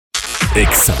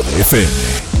TrendExa FM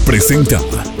presenta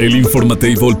el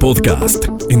Informatable Podcast.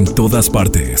 En todas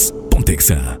partes,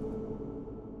 PantallExa.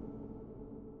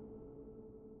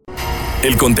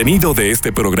 El contenido de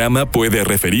este programa puede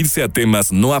referirse a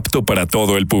temas no apto para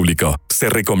todo el público. Se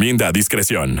recomienda a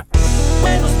discreción.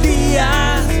 Buenos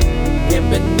días,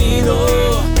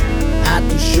 bienvenido a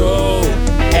tu show,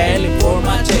 el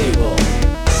Informatable.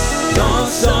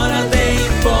 2 horas de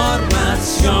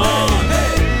información,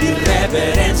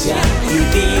 irreverencia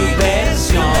y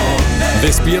diversión.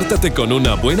 Despiértate con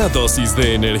una buena dosis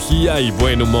de energía y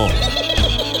buen humor.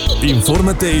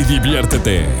 Infórmate y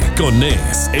diviértete con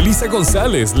Nes, Elisa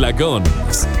González Lagons,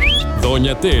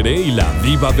 Doña Tere y la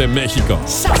Diva de México.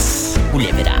 ¡Sas!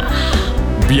 Culebra.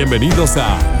 Bienvenidos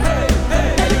a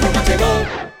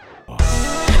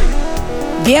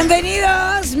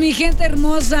Bienvenidos, mi gente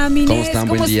hermosa, mi ¿Cómo Nes, están?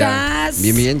 ¿cómo Buen día. estás?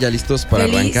 Bien, bien, ya listos para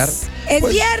Feliz. arrancar. ¡Es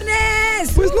Pues-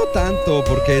 viernes! Pues no tanto,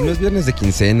 porque no es viernes de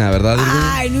quincena, ¿verdad, Irving?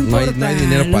 Ay, no importa. No hay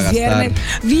dinero para es gastar.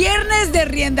 Viernes de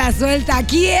rienda suelta,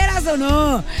 quieras o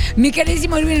no. Mi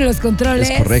queridísimo Irving en los controles.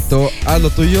 Es correcto. Haz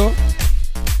lo tuyo.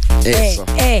 Eso.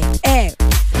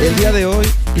 El día de hoy,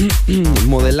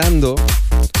 modelando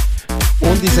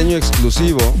un diseño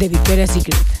exclusivo. De Victoria's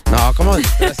Secret. No, ¿cómo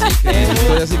Victoria's Secret?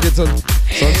 Victoria's Secret son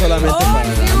solamente para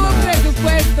 ¡Oh, damas.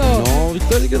 presupuesto! No,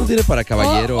 Victoria's Secret no tiene para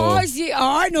caballero. Ay, sí.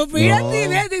 Ay, no, fíjate,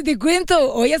 No. fíjate, te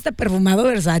cuento. Hoy hasta perfumado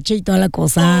Versace y toda la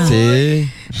cosa. Sí.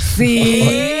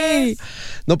 Sí.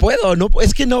 No puedo,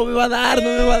 es que no me va a dar, no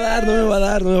me va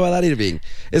a dar, Irving.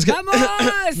 Es que ¡Vamos!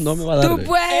 no me va a dar. ¡Tú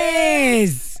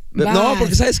puedes! No, Vas.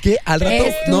 porque ¿sabes qué? Al rato,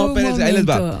 Es tu no, espérense, ahí les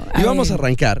va. momento. Y vamos a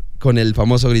arrancar con el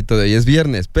famoso grito de hoy es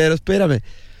viernes, pero espérame.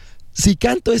 Si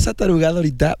canto esa tarugada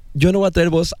ahorita, yo no voy a traer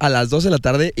voz a las 2 de la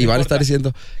tarde y van a estar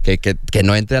diciendo que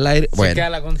no entre al aire. Bueno, queda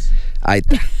la Gonz. ahí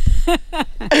está.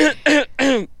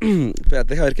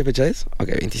 Espérate, deja ver qué fecha es. Ok,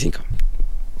 25.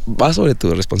 Va sobre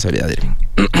tu responsabilidad, Irving.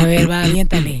 A ver, va,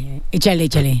 aviéntale. Échale.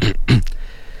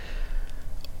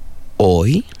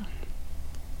 Hoy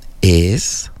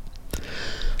es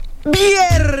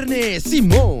viernes,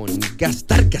 Simón.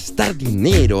 Gastar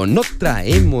dinero. No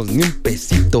traemos ni un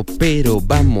pesito, pero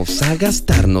vamos a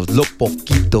gastarnos lo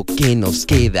poquito que nos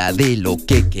queda de lo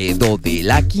que quedó de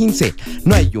la 15.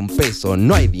 No hay un peso,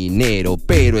 no hay dinero,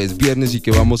 pero es viernes y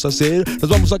 ¿qué vamos a hacer? Nos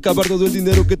vamos a acabar todo el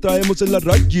dinero que traemos en la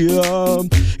raya.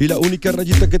 Y la única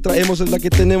rayita que traemos es la que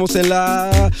tenemos en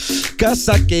la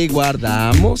casa que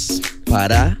guardamos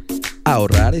para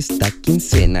ahorrar esta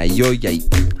quincena. Y hoy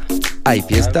hay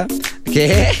fiesta.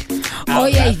 ¿Qué?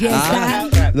 Hoy hay fiesta.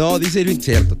 No, dice Irving,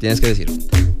 cierto, tienes que decir.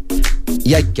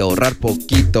 Y hay que ahorrar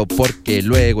poquito porque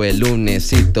luego el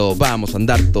lunesito vamos a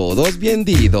andar todos bien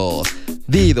didos.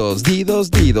 Didos,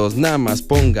 nada más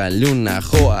póngale un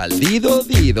ajo al dido.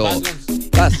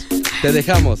 Vas, te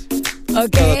dejamos.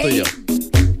 Ok. Todo tuyo.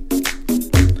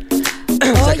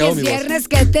 Hoy acabó es mi voz. viernes,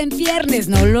 que te enfiernes,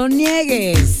 no lo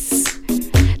niegues.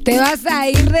 Te vas a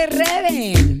ir de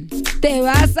Reven. Te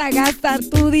vas a gastar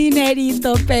tu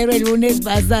dinerito, pero el lunes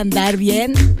vas a andar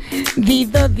bien.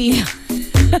 Dido.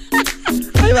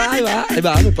 Ahí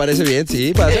va, me parece bien,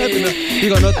 sí.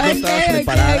 Digo, no estabas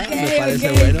preparada, me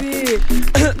parece bueno. Sí.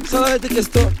 Solamente que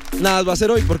esto nada más va a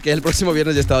ser hoy porque el próximo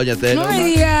viernes ya está Doña Tere. No me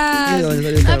digas. Sí, doña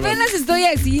Tere está Apenas estoy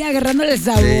así agarrándole el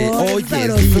sabor. Sí, hoy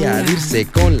es día de irse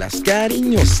con las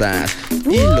cariñosas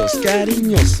y los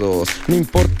cariñosos. No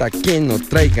importa que no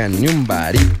traigan ni un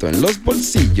varito en los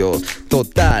bolsillos.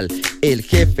 Total, el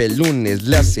jefe el lunes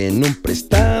le hacen un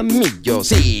prestamillo.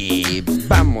 Sí,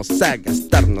 vamos a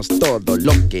gastarnos todo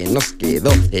lo que nos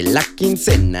quedó de la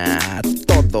quincena.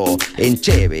 Todo en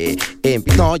cheve,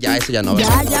 No, ya, eso ya no. Ya,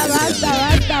 basta.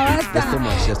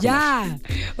 Ya.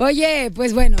 Oye,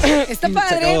 pues bueno, está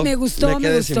padre, me gustó.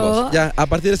 Ya, a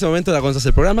partir de este momento, la Gonza hace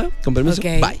el programa. Con permiso.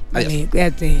 Okay, Bye. Adiós. Vale,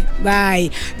 cuídate.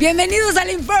 Bye. Bienvenidos al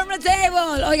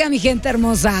Informatable. Oiga, mi gente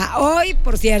hermosa. Hoy,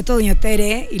 por cierto, Doña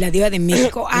Tere y la Diva de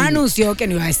México anunció que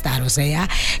no iba a estar. O sea,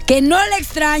 que no la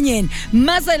extrañen.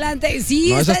 Más adelante, sí,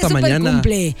 No, está de super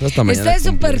cumple. Está de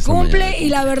super cumple y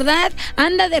la verdad,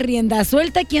 anda de rienda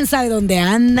suelta. ¿Quién sabe dónde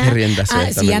anda? De rienda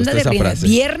suelta. Sí, anda de rienda. Frase.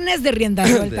 Viernes de rienda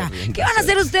suelta. ¿Qué van a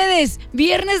hacer ustedes?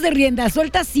 ¿Viernes de rienda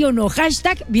suelta, sí o no?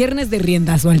 Hashtag Viernes de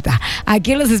rienda suelta.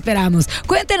 Aquí los esperamos.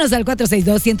 Cuéntenos al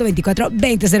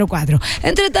 462-124-2004.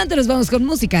 Entre tanto, nos vamos con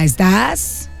música.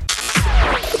 ¿Estás?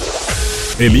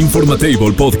 el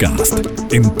Informatable Podcast.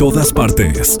 En todas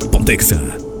partes, PantallExa.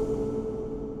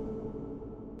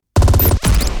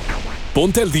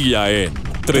 Ponte al día en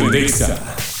TrendExa.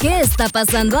 ¿Qué está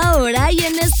pasando ahora y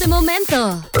en este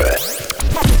momento?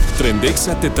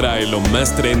 TrendExa te trae lo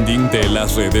más trending de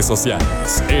las redes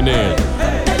sociales en el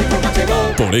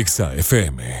Por por Exa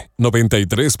FM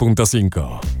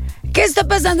 93.5. ¿Qué está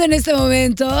pasando en este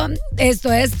momento? Esto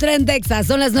es TrendExa,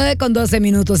 son las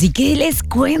 9:12. ¿Y qué les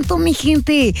cuento, mi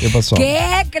gente? ¿Qué pasó? ¿Qué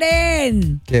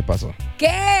creen? ¿Qué pasó? ¿Qué?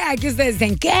 Aquí ustedes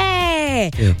dicen,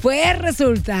 ¿qué? Pues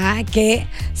resulta que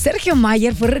Sergio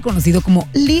Mayer fue reconocido como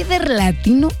líder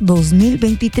latino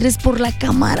 2023 por la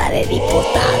Cámara de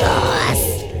Diputados.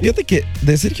 Fíjate que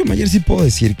de Sergio Mayer sí puedo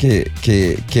decir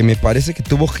que me parece que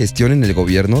tuvo gestión en el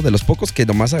gobierno, de los pocos que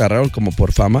nomás agarraron como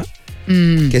por fama,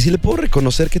 que sí le puedo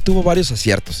reconocer que tuvo varios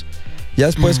aciertos. Ya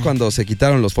después cuando se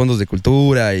quitaron los fondos de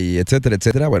cultura y etcétera,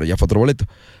 etcétera, bueno, ya fue otro boleto.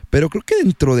 Pero creo que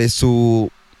dentro de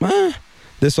su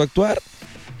actuar,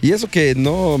 y eso que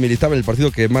no militaba en el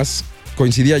partido que más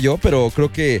coincidía yo, pero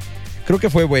creo que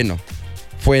fue bueno.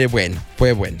 Fue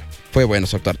bueno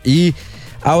su actuar. Y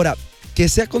ahora, que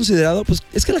sea considerado, pues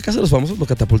es que la Casa de los Famosos lo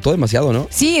catapultó demasiado, ¿no?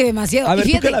 Sí, demasiado. A ver,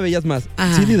 Fíjate, ¿tú qué la veías más?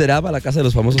 ¿Sí lideraba la Casa de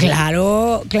los Famosos?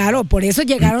 Claro, por eso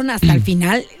llegaron hasta el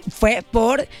final. Fue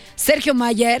por Sergio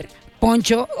Mayer,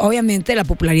 Poncho, obviamente la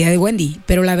popularidad de Wendy.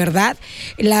 Pero la verdad,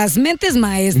 las mentes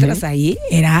maestras ahí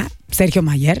era Sergio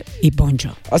Mayer y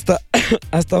Poncho. Hasta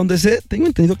donde sé, tengo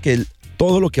entendido que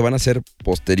todo lo que van a hacer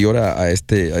posterior a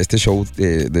este show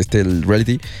de el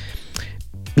reality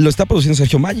lo está produciendo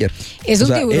Sergio Mayer. Es un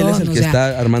tiburón. Él es el que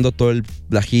está armando toda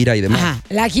la gira y demás. Ajá,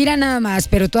 la gira nada más,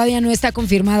 pero todavía no está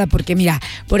confirmada porque mira,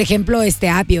 por ejemplo,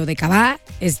 Apio de Cabá,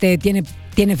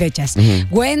 tiene fechas.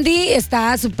 Wendy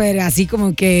está súper así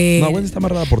como que... No, Wendy está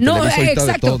amarrada por Televisa ahorita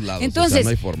de todos lados. Entonces, no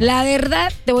hay forma. La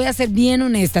verdad, te voy a ser bien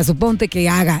honesta, suponte que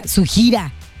haga su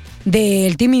gira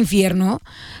del Team Infierno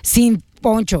sin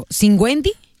Poncho, sin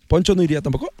Wendy. ¿Poncho no iría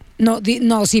tampoco? No,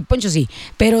 sí, Poncho sí,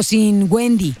 pero sin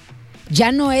Wendy.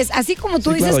 Ya no es, así como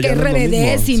tú dices que es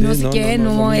RBD, si no sé qué,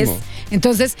 no es.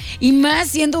 Entonces, y más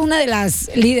siendo una de las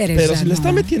líderes. Pero si le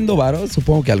está metiendo varo,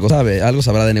 supongo que algo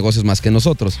sabrá de negocios más que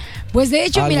nosotros. Pues de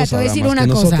hecho, mira, te voy a decir una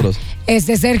cosa.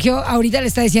 Sergio ahorita le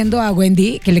está diciendo a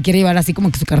Wendy que le quiere llevar así como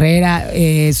que su carrera,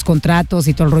 sus contratos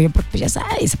y todo el rollo, porque pues ya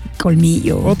sabes,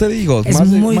 colmillo. No te digo, es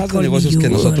más de negocios que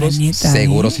nosotros, neta,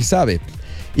 seguro sí sabe.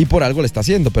 Y por algo le está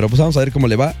haciendo, pero pues vamos a ver cómo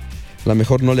le va. A lo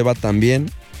mejor no le va tan bien,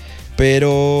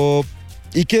 pero...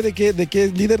 ¿Y qué? ¿De qué?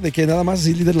 ¿Líder? ¿De qué? ¿Nada más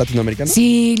así? ¿Líder latinoamericano?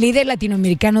 Sí, líder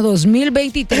latinoamericano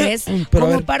 2023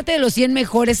 como parte de los 100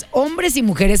 mejores hombres y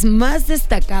mujeres más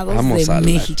destacados de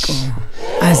México.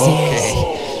 Así es.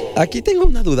 Aquí tengo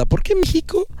una duda. ¿Por qué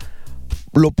México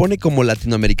lo pone como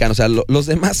latinoamericano? O sea, ¿los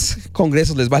demás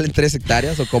congresos les valen 3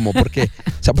 hectáreas o cómo? ¿Por qué?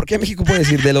 O sea, ¿por qué México puede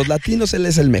decir de los latinos él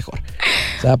es el mejor?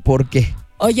 O sea, ¿por qué?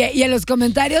 Oye, y en los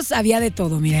comentarios había de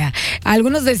todo, mira.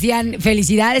 Algunos decían,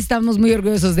 felicidades, estamos muy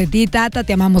orgullosos de ti, Tata,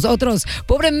 te amamos. Otros,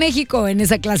 pobre México en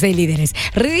esa clase de líderes.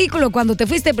 Ridículo cuando te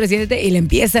fuiste presidente y le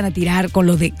empiezan a tirar con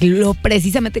lo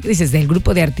precisamente que dices, del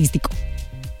grupo de artístico.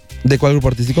 ¿De cuál grupo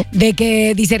artístico? De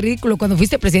que dice ridículo, cuando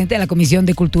fuiste presidente de la Comisión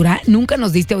de Cultura, nunca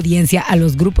nos diste audiencia a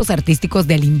los grupos artísticos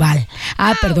del IMBAL.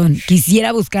 Perdón,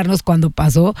 quisiera buscarnos cuando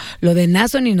pasó lo de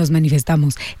Nason y nos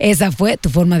manifestamos. ¿Esa fue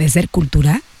tu forma de hacer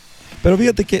cultura? Pero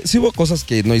fíjate que sí hubo cosas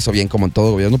que no hizo bien como en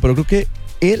todo gobierno, pero creo que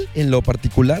él en lo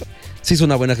particular sí hizo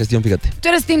una buena gestión, fíjate. ¿Tú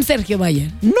eres Team Sergio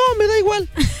Mayer? No, me da igual.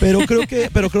 Pero creo que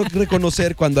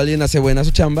reconocer cuando alguien hace buena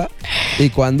su chamba y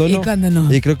cuando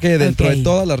no. Y creo que dentro de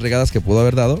todas las regadas que pudo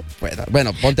haber dado,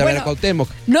 bueno, ponte a ver a Cuauhtémoc.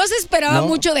 No se esperaba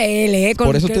mucho de él,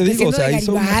 Por eso te digo, o sea,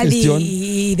 hizo una gestión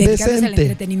y dedicándose al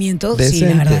entretenimiento. Decente. Sí,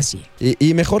 la verdad, sí.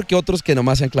 Y mejor que otros que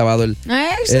nomás se han clavado el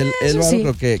sí.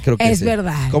 Creo que es sí.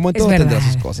 verdad. Como en todo tendrá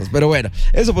sus cosas. Pero bueno,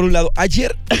 eso por un lado.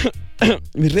 Ayer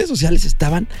mis redes sociales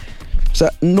estaban... O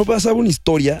sea, no pasaba una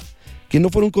historia que no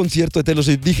fuera un concierto de Taylor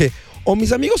Swift. Dije, o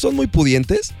mis amigos son muy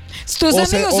pudientes, o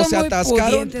se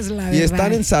atascaron pudientes, la verdad. Y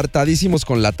están ensartadísimos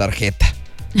con la tarjeta.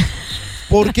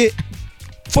 Porque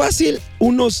fácil,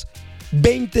 unos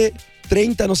 20,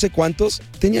 30, no sé cuántos,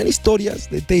 tenían historias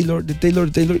de Taylor.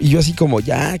 Y yo así como,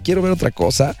 ya, quiero ver otra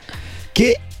cosa.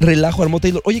 ¿Qué relajo armó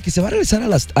Taylor? Oye, que se va a regresar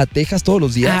a Texas todos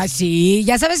los días. Sí,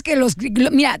 ya sabes que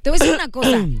mira, te voy a decir una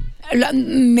cosa.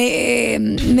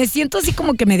 Me siento así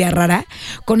como que media rara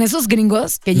con esos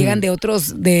gringos que llegan de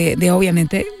otros, de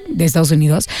obviamente, de Estados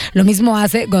Unidos. Lo mismo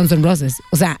hace Guns N' Roses.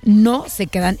 O sea, no se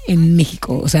quedan en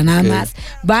México. O sea, nada más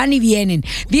van y vienen.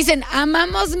 Dicen,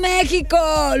 amamos México,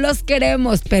 los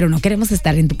queremos, pero no queremos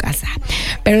estar en tu casa.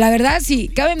 Pero la verdad, sí,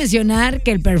 cabe mencionar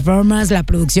que el performance, la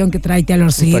producción que trae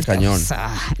Taylor Swift, está cañón. O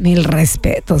sea, mil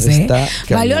respetos,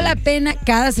 Valió la pena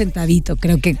cada centavito,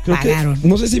 creo que pagaron.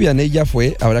 No sé si Vianney ya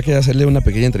fue, habrá que hacerle una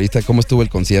pequeña entrevista de cómo estuvo el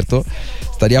concierto.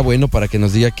 Estaría bueno para que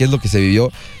nos diga qué es lo que se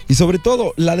vivió y sobre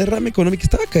todo la derrama económica.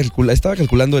 Estaba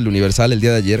calculando el Universal el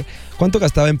día de ayer cuánto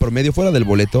gastaba en promedio fuera del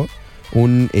boleto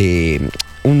un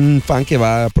fan que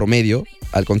va promedio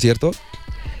al concierto,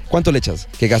 ¿cuánto le echas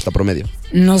que gasta promedio?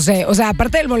 No sé, o sea,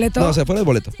 aparte del boleto. No, o sea, fuera del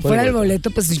boleto. Fuera del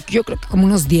boleto, pues yo creo que como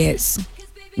unos 10.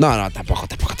 No, tampoco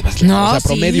te pases. No, o sea,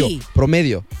 promedio. sí.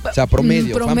 O sea,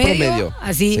 promedio. Fan promedio.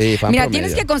 Así. Sí, fan Mira, promedio.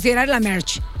 tienes que considerar la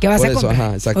merch que vas Por a eso, comprar.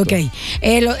 ajá, exacto. Ok.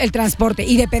 El transporte.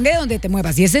 Y depende de dónde te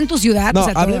muevas. Si es en tu ciudad, No, pues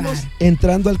a todo hablemos dar.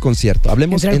 entrando al concierto.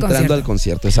 Hablemos entrando al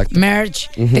concierto, exacto. Merch.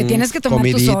 Te tienes que tomar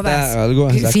Comidita, tus sodas. algo,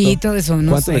 exacto. Sí, todo eso.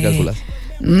 No ¿Cuánto sé. le calculas?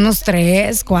 Unos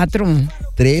 3, 4.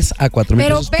 3 a 4 mil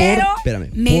pesos pero, por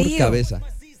medido. cabeza.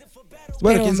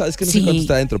 Bueno, Pero, quién sabe, es que no sí. sé cuánto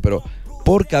está adentro, pero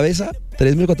por cabeza,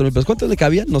 3,000, 4,000 pesos. ¿Cuánto le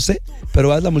cabía? No sé,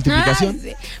 pero haz la multiplicación. Sí.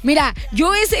 Mira,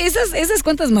 yo esas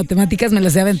cuentas matemáticas me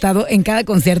las he aventado en cada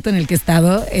concierto en el que he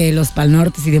estado, los Pal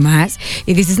Nortes y demás.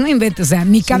 Y dices, no inventes, o sea,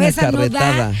 mi cabeza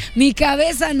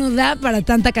no da para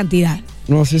tanta cantidad.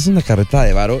 No, sí, es una carretada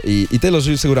de varo. Y te lo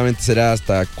soy seguramente será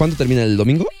hasta... ¿Cuándo termina el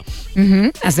domingo?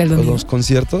 Hasta el domingo. Los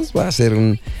conciertos. Va a ser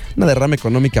una derrama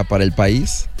económica para el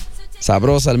país.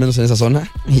 Sabrosa, al menos en esa zona.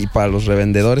 Y para los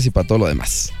revendedores y para todo lo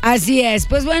demás. Así es.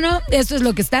 Pues bueno, esto es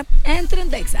lo que está en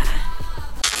TrendExa.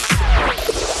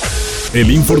 El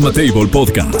Informatable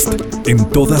Podcast. En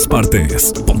todas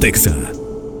partes. PantallExa.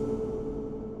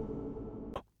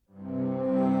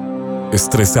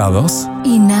 ¿Estresados?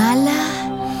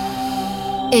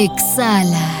 Inhala.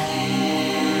 Exhala.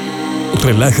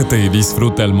 Relájate y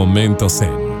disfruta el momento Zen.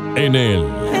 En el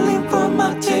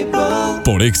Informatable.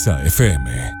 Por Exa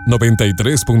FM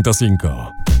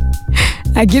 93.5.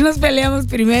 Aquí nos peleamos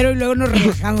primero y luego nos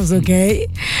relajamos, ¿ok?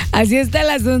 Así está el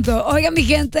asunto. Oigan, mi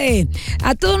gente,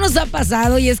 a todos nos ha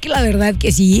pasado y es que la verdad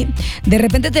que sí. De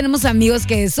repente tenemos amigos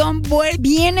que son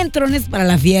bien entrones para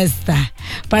la fiesta.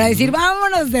 Para decir,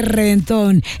 vámonos de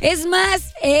reventón. Es más,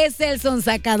 es el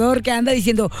sonsacador que anda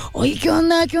diciendo, oye, ¿qué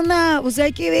onda? ¿Qué onda? O sea,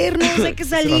 hay que vernos, hay que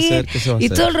salir. ¿Qué se va a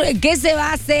hacer? Y todo ¿qué se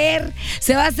va a hacer?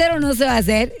 ¿Se va a hacer o no se va a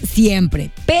hacer?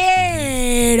 Siempre.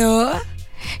 Pero,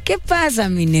 ¿qué pasa,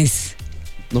 Mines?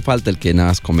 No falta el que nada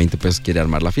más con 20 pesos quiere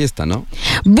armar la fiesta, ¿no?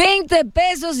 20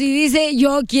 pesos y dice,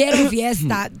 yo quiero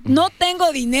fiesta. No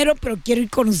tengo dinero, pero quiero ir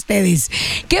con ustedes.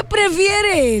 ¿Qué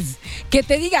prefieres? Que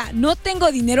te diga, no tengo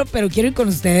dinero, pero quiero ir con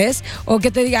ustedes. O que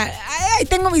te diga, ay,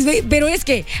 tengo mis 20, pero es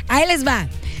que, ahí les va.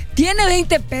 Tiene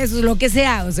 20 pesos, lo que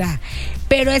sea, o sea,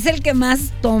 pero es el que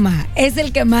más toma, es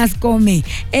el que más come,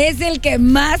 es el que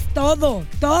más todo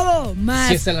más.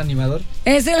 ¿Sí es el animador?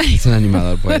 Es el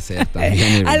animador, puede ser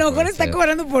también. A lo mejor está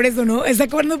cobrando por eso, ¿no? Está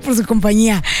cobrando por su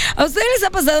compañía. ¿A ustedes les ha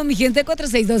pasado, mi gente?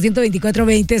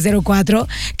 462-124-2004.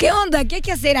 ¿Qué onda? ¿Qué hay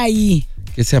que hacer ahí?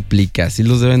 ¿Qué se aplica? ¿Si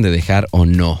los deben de dejar o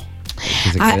no?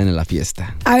 Que se queden en la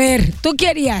fiesta. A ver, ¿tú qué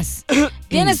harías?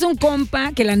 Tienes un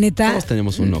compa que la neta... Todos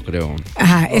tenemos uno, creo.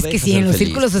 Ajá, Lo es que deja sí, ser en los feliz.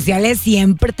 círculos sociales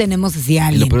siempre tenemos así a Y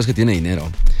alguien. lo peor es que tiene dinero.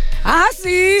 Ah,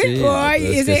 sí. Sí, Ay,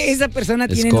 pero es que esa persona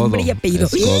es tiene codo, nombre y apellido.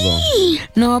 es codo.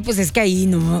 No, pues es que ahí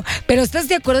no. Pero ¿estás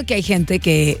de acuerdo que hay gente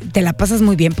que te la pasas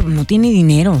muy bien, pero no tiene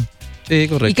dinero? Sí,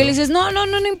 correcto. Y que le dices, no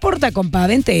importa, compa,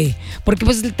 vente. Porque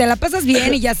pues te la pasas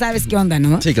bien y ya sabes qué onda,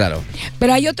 ¿no? Sí, claro.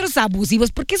 Pero hay otros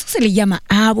abusivos, porque eso se le llama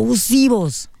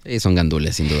abusivos. Sí, son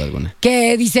gandules, sin duda alguna.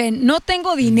 Que dicen, no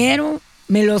tengo dinero,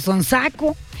 me lo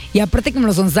sonsaco. Y aparte que me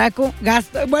lo sonsaco,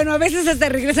 gasto. Bueno, a veces hasta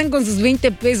regresan con sus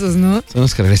 20 pesos, ¿no? Son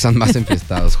los que regresan más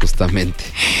enfiestados, justamente.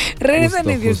 Regresan Justo,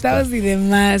 enfiestados y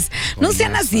demás. Con No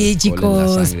sean más así, alcohol en la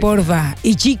chicos, sangre. porfa.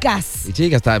 Y chicas. Y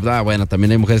chicas, bueno,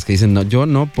 también hay mujeres que dicen, no, yo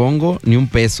no pongo ni un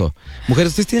peso.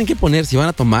 Mujeres, ustedes tienen que poner, si van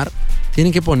a tomar,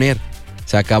 tienen que poner.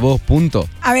 Se acabó, punto.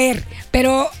 A ver,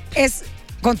 pero es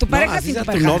con tu pareja, así sin sea tu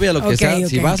tu pareja. novia, lo que sea,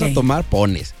 si vas a tomar,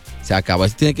 pones. Se acabó,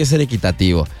 así tiene que ser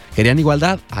equitativo. ¿Querían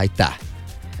igualdad? Ahí está.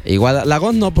 Igual,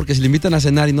 Lagón no, porque si le invitan a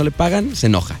cenar y no le pagan, se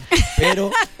enoja. Pero,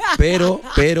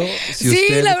 si sí,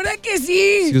 usted... la verdad que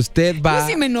sí. Si usted va Yo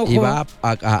sí me enojo. y va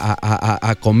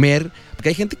a comer, porque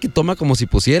hay gente que toma como si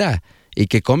pusiera y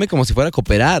que come como si fuera a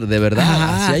cooperar, de verdad.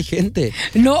 Ajá. Así hay gente.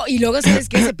 No, y luego, ¿sabes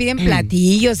qué? Se piden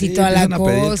platillos y Sí, toda la empiezan a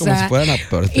pedir cosa. como si fueran a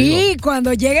pedir. Y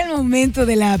cuando llega el momento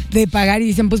de pagar y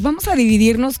dicen, pues vamos a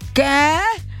dividirnos, ¿qué?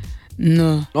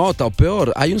 No. No, o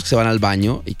peor, hay unos que se van al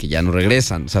baño y que ya no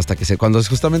regresan. O sea, hasta que cuando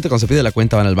se pide la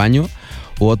cuenta van al baño.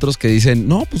 U otros que dicen,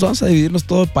 no, pues vamos a dividirnos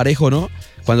todo parejo, ¿no?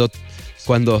 Cuando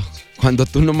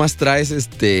tú nomás traes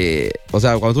o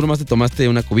sea, cuando tú nomás te tomaste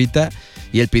una cubita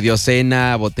y él pidió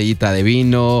cena, botellita de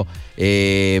vino,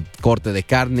 corte de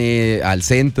carne al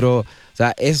centro. O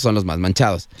sea, esos son los más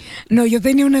manchados. No, yo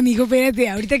tenía un amigo, espérate,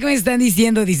 ahorita que me están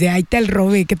diciendo, dice, ahí está el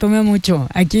Robe, que toma mucho.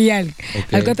 Aquí al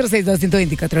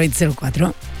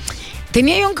 462-124-2004.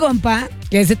 Tenía yo un compa,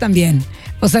 que ese también.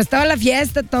 O sea, estaba la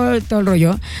fiesta, todo el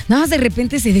rollo. Nada más de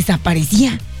repente se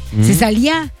desaparecía. Se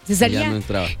salía. Ya no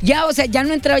entraba. Ya, o sea, ya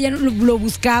no entraba, ya no lo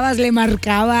buscabas, le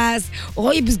marcabas.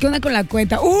 Oye, pues, ¿qué onda con la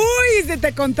cuenta? Uy, se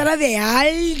te contara de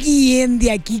alguien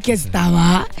de aquí que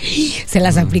estaba. Se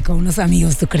las aplicó a unos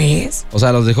amigos, ¿tú crees? O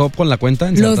sea, ¿los dejó con la cuenta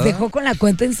ensartada? Los dejó con la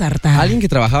cuenta ensartada. ¿Alguien que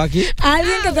trabajaba aquí?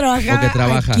 Alguien que trabajaba ¿O que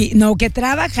trabaja? aquí. No, que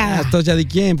trabajaba. Entonces, ¿ya di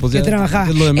quién? Pues que ya trabajaba.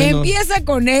 es lo de menos. Empieza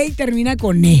con E y termina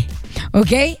con E.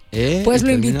 ¿Ok? Pues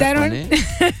lo invitaron.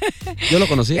 Yo lo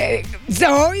conocí.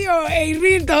 Obvio,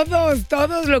 Irving,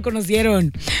 todos lo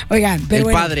conocieron. Oigan, pero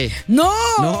el padre. No,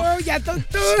 ¿No? ya tú.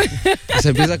 Se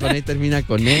empieza con E y termina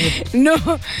con E. No.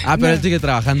 Pero él sigue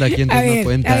trabajando aquí, entonces no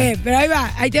cuenta. A ver, pero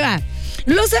ahí te va.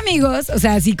 Los amigos, o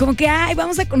sea, así como que,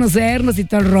 vamos a conocernos y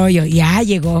todo el rollo. Ya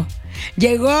llegó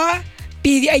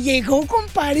con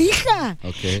pareja.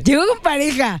 Okay. Llegó con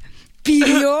pareja.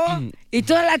 Pidió y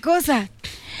toda la cosa.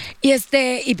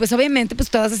 Y pues obviamente, pues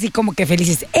todas así como que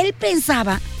felices.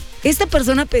 Esta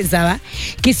persona pensaba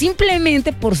que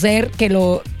simplemente por ser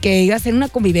que iba a ser una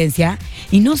convivencia,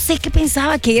 y no sé qué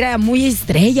pensaba, que era muy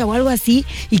estrella o algo así,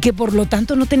 y que por lo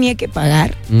tanto no tenía que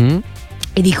pagar.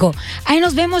 Y dijo, ahí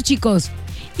nos vemos, chicos.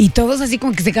 Y todos así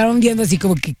como que se quedaron viendo así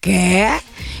como que, ¿qué?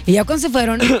 Y ya cuando se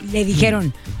fueron, le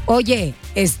dijeron, oye,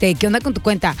 ¿qué onda con tu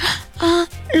cuenta?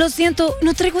 Lo siento,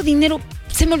 no traigo dinero,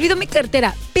 se me olvidó mi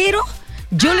cartera, pero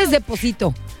yo les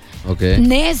deposito. Ok.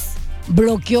 Nes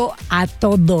bloqueó a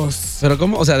todos. ¿Pero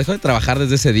cómo? O sea, ¿dejó de trabajar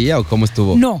desde ese día o cómo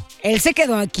estuvo? No, él se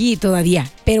quedó aquí todavía,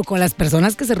 pero con las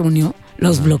personas que se reunió,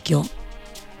 los bloqueó.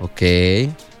 Ok.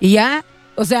 Y ya,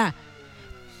 o sea,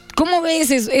 ¿cómo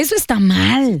ves eso? Eso está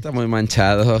mal. Está muy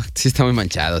manchado. Sí, está muy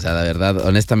manchado. O sea, la verdad,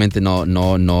 honestamente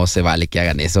no se vale que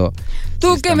hagan eso.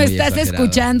 Tú Sí, que me estás exagerado.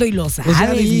 escuchando y lo sabes.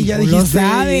 Pues ya dijiste. Lo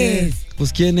sabes.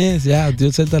 Pues ¿quién es? Ya,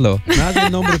 Dios, suéltalo. Nada de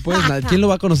nombre, pues. ¿Quién lo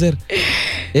va a conocer?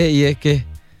 ¿Y es qué?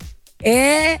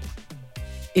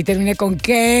 Y terminé con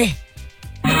 ¿qué?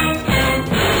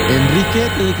 ¿Enrique?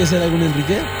 ¿Tiene que ser algún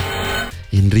Enrique?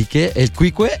 ¿Enrique? ¿El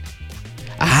Cuicue?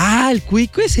 ¿El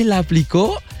Cuicue se la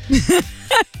aplicó?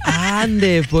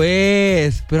 ¡Ande,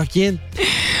 pues! ¿Pero a quién?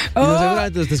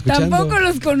 Seguramente lo está escuchando. Tampoco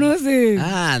los conoces.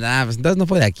 Pues entonces no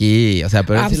fue de aquí. O sea,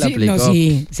 pero él sí la aplicó. No,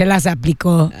 sí, se las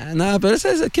aplicó. Pero eso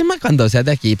es qué más cuando sea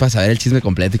de aquí para saber el chisme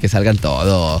completo y que salgan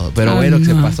todo. Pero bueno, que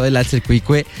se pasó de lanza el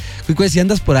Cuicue. Cuicue, si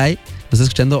andas por ahí, nos estás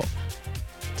escuchando,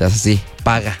 o sea, así,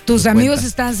 paga. Tus amigos cuentas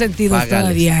están sentidos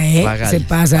todavía, ¿eh? Se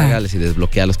pasa. Págales y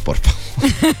desbloquealos, por favor.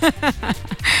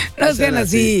 No sean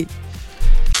así.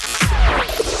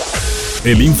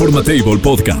 El Informatable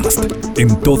Podcast.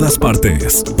 En todas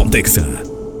partes. PantallExa.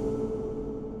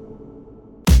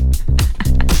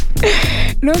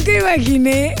 Nunca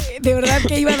imaginé, de verdad,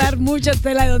 que iba a dar mucha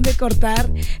tela de dónde cortar.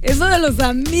 Eso de los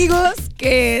amigos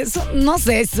que son, no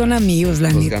sé, son amigos, la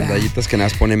neta. Los gandallitos que nada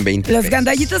más ponen 20 pesos. Los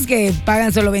gandallitos que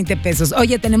pagan solo 20 pesos.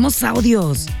 Oye, tenemos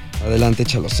audios. Adelante,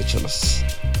 échalos.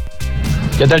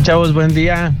 ¿Qué tal, chavos? Buen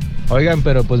día. Oigan,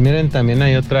 pero pues miren, también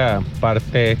hay otra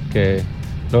parte que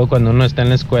luego cuando uno está en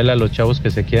la escuela, los chavos que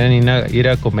se quieren ir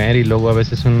a comer y luego a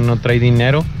veces uno no trae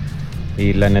dinero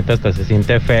y la neta hasta se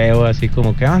siente feo, así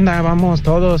como que anda, vamos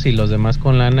todos y los demás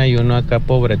con lana y uno acá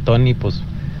pobretón y pues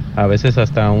a veces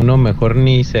hasta uno mejor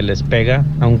ni se les pega,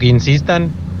 aunque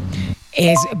insistan.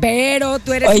 Pero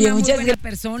tú eres una muy buena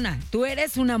persona. Tú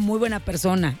eres una muy buena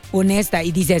persona, honesta,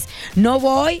 y dices, no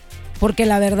voy porque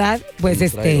la verdad, pues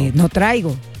no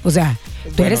traigo. O sea,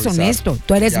 tú eres honesto,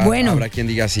 tú eres bueno. Habrá quien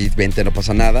diga, sí, vente, no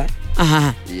pasa nada.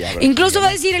 Ajá. Incluso va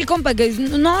a decir el compa que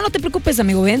no te preocupes,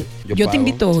 amigo, ven. Yo te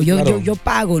invito, claro. yo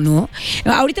pago, ¿no?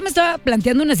 Ahorita me estaba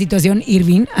planteando una situación,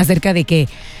 Irving, acerca de que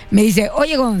me dice,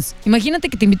 oye, Gons, imagínate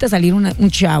que te invita a salir un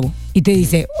chavo y te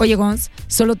dice, oye, Gons,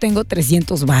 solo tengo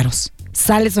 300 varos.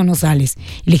 ¿Sales o no sales?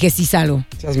 Y le dije, sí salgo.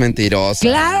 Seas mentirosa.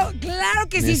 Claro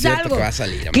que sí salgo. Que va a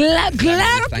salir, claro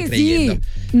que creyendo. Sí.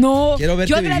 No. Quiero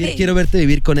verte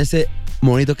vivir con ese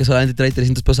monito que solamente trae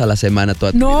 300 pesos a la semana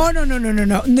toda tu vida.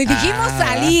 No. Dijimos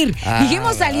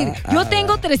salir. Yo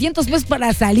tengo 300 pesos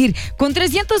para salir. Con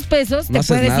 300 pesos no te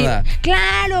puedes nada. ir.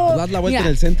 Claro. Pues das la vuelta en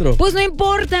el centro. Pues no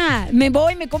importa. Me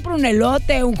voy, me compro un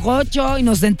elote, un jocho y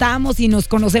nos sentamos y nos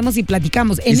conocemos y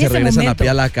platicamos. Y se regresan a pie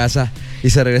a la casa.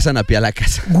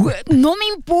 No me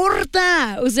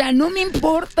importa. O sea, no me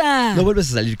importa. No vuelves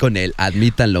a salir con él.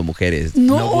 Admítanlo, mujeres.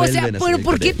 No, o sea, pero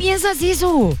 ¿por qué piensas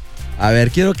eso? A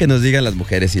ver, quiero que nos digan las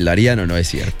mujeres si lo harían o no es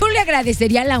cierto. Yo le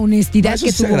agradecería la honestidad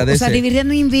que tuvo. O sea, de verdad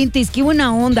no inventes, qué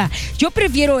buena onda. Yo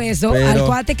prefiero eso al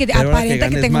cuate que aparenta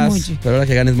que tengo mucho. Pero ahora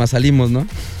que ganes más salimos, ¿no?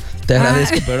 Te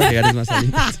agradezco, pero ahora que ganes más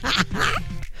salimos.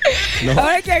 No.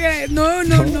 Ahora que no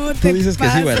tú dices que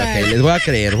sí, bueno, okay, les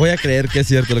voy a creer que es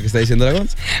cierto lo que está diciendo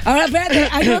Dragons. Ahora, espérate,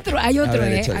 hay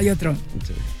otro.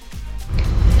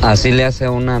 Así le hace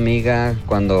a una amiga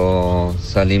cuando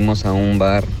salimos a un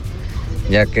bar,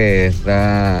 ya que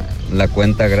está la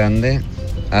cuenta grande,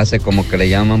 hace como que le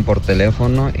llaman por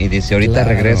teléfono y dice ahorita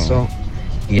regreso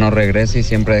y no regresa y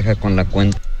siempre deja con la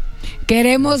cuenta.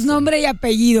 Queremos nombre y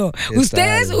apellido.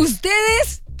 Ustedes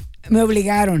me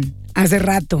obligaron hace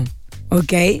rato,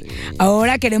 ¿ok?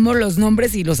 Ahora queremos los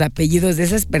nombres y los apellidos de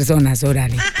esas personas,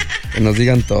 órale. Que nos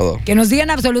digan todo. Que nos digan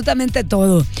absolutamente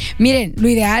todo. Miren, lo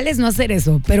ideal es no hacer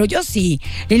eso, pero yo sí.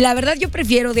 Y la verdad yo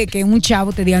prefiero de que un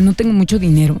chavo te diga, no tengo mucho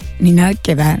dinero, ni nada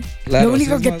que dar. Claro, lo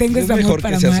único que tengo es amor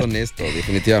para amar. Es mejor que seas honesto,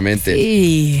 definitivamente.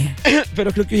 Sí.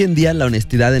 Pero creo que hoy en día la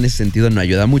honestidad en ese sentido no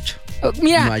ayuda mucho.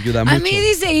 Mira, no ayuda mucho. A mí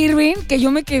dice Irving que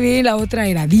yo me quedé en la otra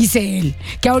era, dice él,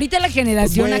 que ahorita la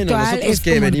generación actual nosotros es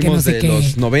que como venimos que no sé de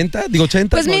los 90, digo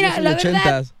 80, pues mira, no,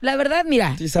 la verdad,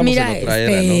 mira, sí, estamos en otra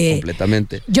era, ¿no?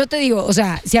 Completamente. Yo te digo, o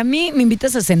sea, si a mí me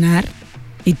invitas a cenar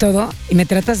y todo, y me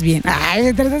tratas bien. Ay,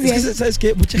 me tratas bien. Es que, ¿sabes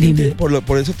qué? Mucha gente,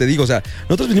 por eso te digo, o sea,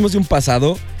 nosotros venimos de un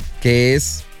pasado que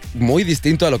es muy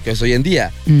distinto a lo que es hoy en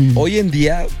día. Hoy en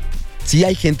día sí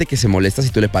hay gente que se molesta si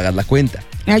tú le pagas la cuenta.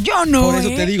 Yo no. Por eso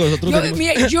te digo, nosotros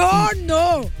yo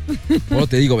no. Bueno,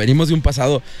 te digo, venimos de un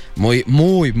pasado muy,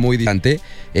 muy, muy distante.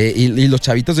 Y los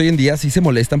chavitos de hoy en día sí se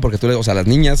molestan porque o sea, las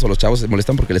niñas o los chavos se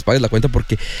molestan porque les pagues la cuenta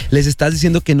porque les estás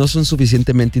diciendo que no son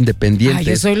suficientemente independientes.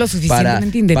 Yo soy lo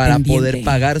suficientemente independiente. Para poder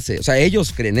pagarse. O sea,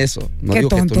 ellos creen eso. No qué digo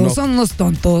tontos, que tú no. Son unos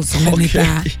tontos, la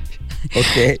neta.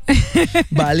 Ok,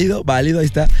 válido, ahí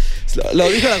está. Lo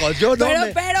dijo la voz. Yo no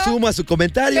me sumo a su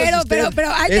comentario. Pero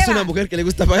ahí te va. Es una mujer que le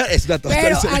gusta pagar, es una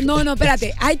tostada. No,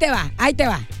 espérate, ahí te va.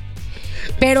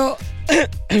 Pero,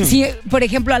 si, por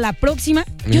ejemplo, a la próxima,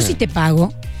 yo sí te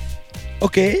pago.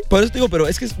 Ok, por eso te digo, pero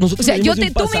es que nosotros o sea, venimos de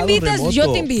un tú me pasado invitas, remoto.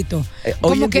 yo te invito.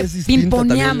 Como que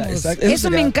pimponeamos. Eso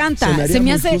me encanta. Se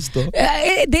me hace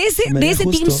de ese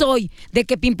team soy, de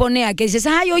que pimponea, que dices,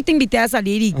 ay, hoy te invité a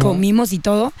salir y comimos y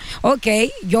todo. Ok,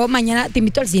 yo mañana te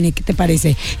invito al cine, ¿qué te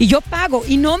parece? Y yo pago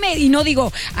y no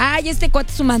digo, ay, este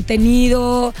cuate es su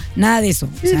mantenido, nada de eso.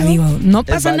 O sea, digo, no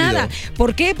pasa nada.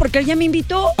 ¿Por qué? Porque él ya me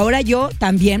invitó. Ahora yo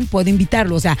también puedo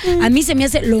invitarlo. O sea, a mí se me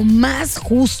hace lo más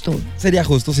justo. Sería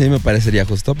justo, sí, me parecería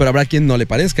justo, pero habrá quien no le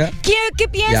parezca. ¿Qué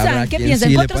piensan? ¿Qué piensan?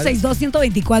 Sí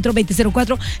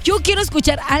 462-124-2004. Yo quiero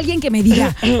escuchar a alguien que me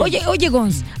diga, oye,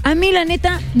 Gons, a mí la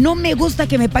neta no me gusta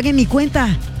que me paguen mi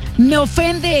cuenta. Me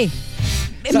ofende.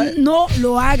 No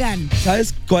lo hagan.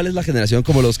 ¿Sabes cuál es la generación?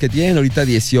 Como los que tienen ahorita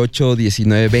 18,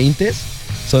 19, 20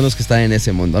 son los que están en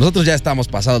ese mundo. Nosotros ya estamos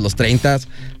pasados los 30,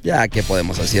 ya qué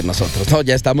podemos decir nosotros, ¿no?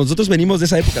 Ya estamos, nosotros venimos de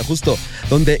esa época justo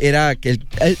donde era que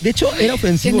de hecho era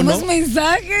ofensivo, tenemos ¿no?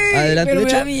 mensaje. Adelante, pero de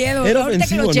hecho, me da miedo. Era ahorita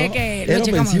ofensivo, que lo ¿no? cheque, Era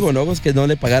ofensivo, ¿no? Que no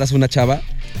le pagaras a una chava.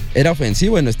 Era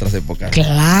ofensivo en nuestras épocas.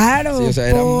 Claro, sí, o sea,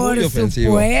 era muy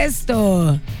ofensivo. Por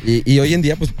supuesto. Y hoy en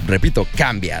día, pues, repito,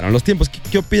 cambiaron los tiempos.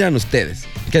 ¿Qué opinan ustedes?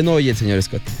 Que no oye el señor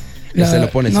Scott. Se lo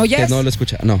pones, ¿no que no lo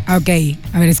escucha. No. Ok,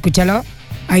 a ver, escúchalo.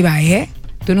 Ahí va, ¿eh?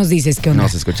 Tú nos dices que no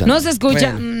se escucha. No se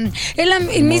escucha. Bueno, es la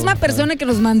misma persona que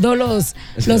nos mandó los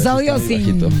audios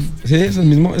sin... Sí, es el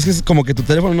mismo. Es que es como que tu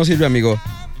teléfono no sirve, amigo.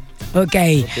 Ok.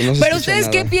 No pero ustedes,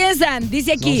 ¿qué piensan?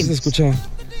 Dice aquí. No se escucha.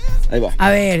 Ahí va.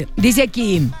 A ver, dice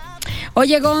aquí.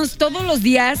 Oye, Gons, todos los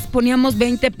días poníamos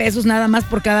 20 pesos nada más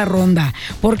por cada ronda,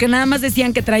 porque nada más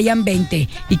decían que traían 20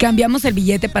 y cambiamos el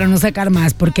billete para no sacar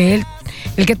más, porque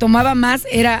el que tomaba más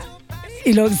era...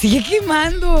 Y lo sigue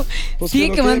quemando. Pues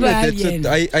sigue quemando a alguien.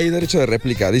 Hay derecho de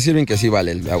réplica. Dice bien que sí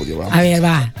vale el audio. Vamos. A ver,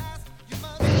 va.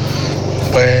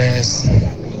 Pues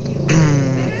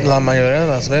la mayoría de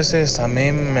las veces a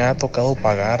mí me ha tocado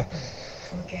pagar,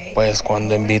 pues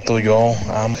cuando invito yo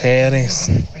a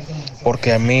mujeres,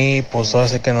 porque a mí pues ahora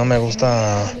sí que no me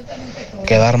gusta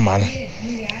quedar mal.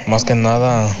 Más que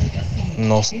nada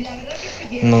nos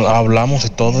hablamos y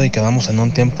todo y quedamos en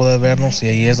un tiempo de vernos y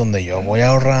ahí es donde yo voy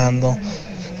ahorrando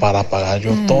para pagar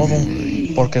yo todo,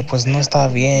 porque pues no está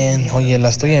bien. Oye, la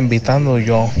estoy invitando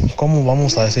yo, ¿cómo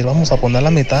vamos a decir? ¿Vamos a poner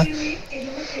la mitad?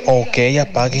 O que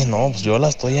ella pague. No, pues yo la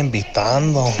estoy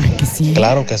invitando. Sí.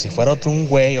 Claro que si fuera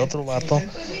otro vato,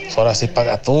 pues ahora sí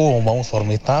paga tú, vamos por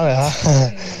mitad, ¿verdad?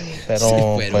 Pero sí,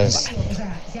 pues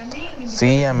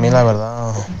sí, a mí la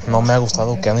verdad no me ha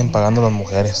gustado que anden pagando las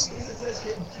mujeres.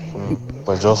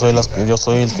 Pues yo soy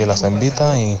el que las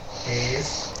invita y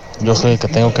yo soy el que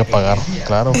tengo que pagar.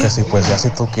 Claro que sí, pues ya si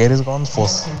tú quieres, Gon,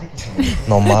 pues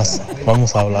nomás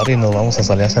vamos a hablar y nos vamos a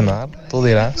salir a cenar, tú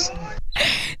dirás.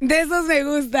 De esos me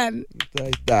gustan.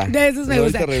 Ahí está. De esos me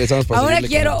gustan. Ahora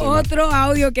quiero otro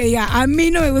audio que diga, a mí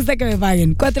no me gusta que me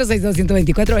paguen.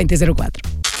 462-124-2004.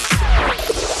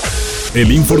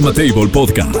 El Informatable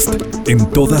Podcast. En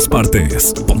todas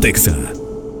partes. PantallExa.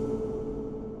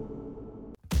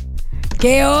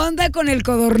 ¿Qué onda con el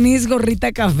codorniz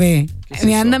gorrita café?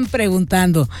 Me andan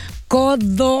preguntando.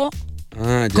 Codorniz.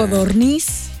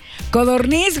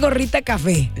 Codorniz, gorrita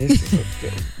café.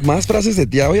 Más frases de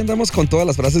tía. Hoy andamos con todas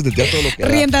las frases de tía, todo lo que da.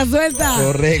 Rienda suelta.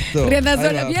 Correcto. Rienda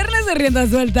suelta. Viernes de rienda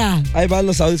suelta. Ahí van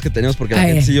los audios que tenemos porque la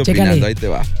gente sigue opinando. Ahí te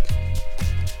va.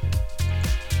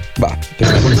 Va.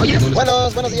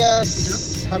 Buenos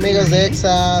días, amigos de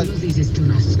Exa.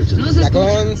 La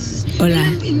Cons. Hola.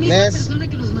 Nes.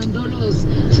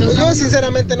 Pues yo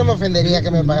sinceramente no me ofendería que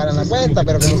me pagaran la cuenta,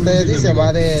 pero como ustedes dicen,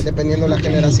 va dependiendo de la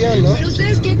generación, ¿no? ¿Pero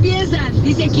ustedes qué piensan?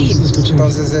 Dice aquí.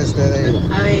 Entonces,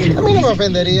 a mí no me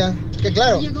ofendería, que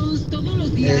claro,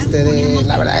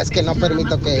 la verdad es que no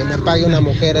permito que me pague una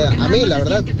mujer a mí, la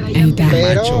verdad.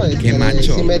 Pero qué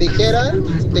macho. Si me dijeran,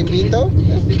 te invito,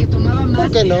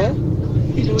 ¿por qué no?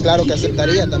 Claro que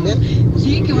aceptaría también.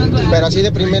 Pero así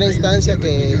de primera instancia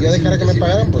que yo dejara que me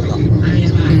pagaran, pues no.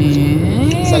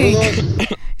 Saludos.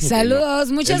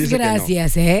 Saludos, muchas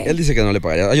gracias, Él dice que no le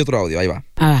pagaría. Hay otro audio, ahí va.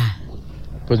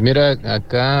 Pues mira,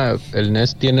 acá el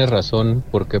Nes tiene razón,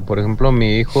 porque por ejemplo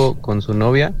mi hijo con su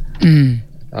novia,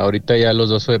 ahorita ya los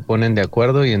dos se ponen de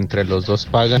acuerdo y entre los dos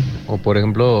pagan. O por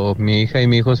ejemplo, mi hija y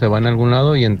mi hijo se van a algún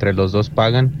lado y entre los dos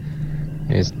pagan.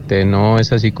 No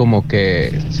es así como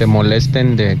que se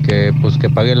molesten de que pues que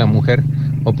pague la mujer.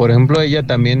 O por ejemplo, ella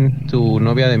también, su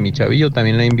novia de mi chavillo,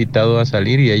 también la ha invitado a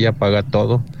salir y ella paga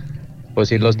todo. Pues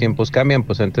si los tiempos cambian,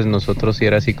 pues antes nosotros sí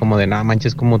era así como de, no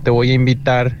manches, ¿cómo te voy a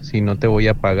invitar si no te voy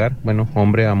a pagar? Bueno,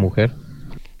 hombre a mujer.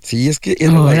 Sí, es que es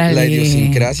la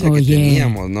idiosincrasia que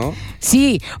teníamos, ¿no?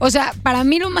 Sí, o sea, para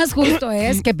mí lo más justo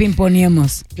es que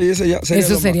pimponeemos. Sí,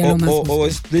 eso sería lo más justo. O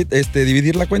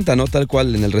dividir la cuenta, ¿no? Tal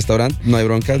cual en el restaurante, no hay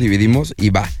bronca, dividimos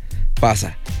y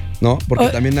pasa, ¿no? Porque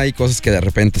también hay cosas que de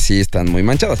repente sí están muy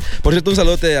manchadas. Por cierto, un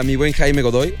saludote a mi buen Jaime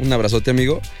Godoy, un abrazote,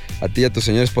 amigo, a ti, a tu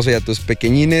señora esposa y a tus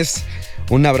pequeñines.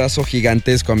 Un abrazo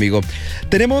gigantesco, amigo.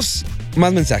 Tenemos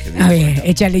más mensajes. A ver,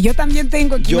 échale. Yo también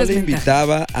tengo aquí Yo le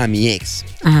invitaba a mi ex.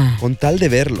 Con tal de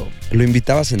verlo. Lo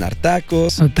invitaba a cenar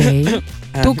tacos. Ok.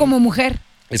 ¿Tú como mujer?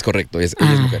 Es correcto, ella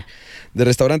es mujer. De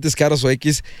restaurantes caros o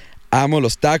X, amo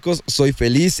los tacos, soy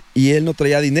feliz y él no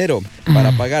traía dinero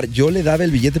para pagar. Yo le daba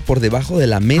el billete por debajo de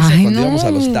la mesa cuando íbamos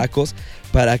a los tacos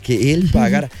para que él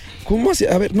pagara. ¿Cómo así?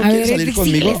 A ver, ¿no quieres salir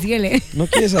conmigo? Síguele. ¿No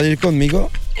quieres salir conmigo?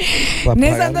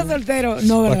 Nes anda soltero.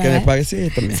 No, ¿verdad? Para que me pague, sí,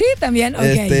 también. Sí, también,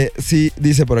 ok. Sí,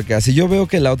 dice por acá, si yo veo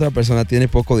que la otra persona tiene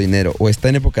poco dinero o está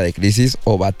en época de crisis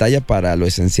o batalla para lo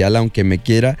esencial, aunque me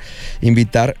quiera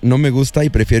invitar, no me gusta y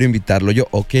prefiero invitarlo yo.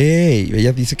 Ok,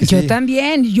 ella dice que sí.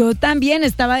 Yo también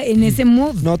estaba en ese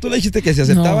mood. No, tú le dijiste que si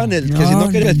aceptaban, que si no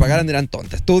querían les pagaran eran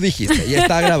tontas. Tú dijiste, ya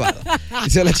está grabado.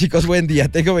 Dice, hola chicos, buen día,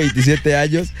 tengo 27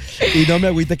 años y no me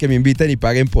agüita que me inviten y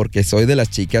paguen porque soy de las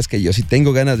chicas que yo si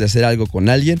tengo ganas de hacer algo con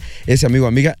alguien, ese amigo o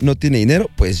amiga no tiene dinero,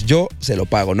 pues yo se lo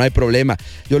pago, no hay problema.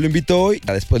 Yo lo invito hoy,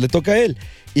 después le toca a él.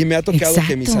 Y me ha tocado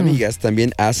que mis amigas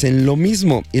también hacen lo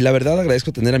mismo. Y la verdad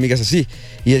agradezco tener amigas así.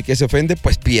 Y el que se ofende,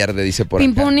 pues pierde, dice por acá.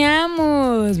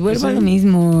 Pimponeamos, vuelvo a lo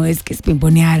mismo, es que es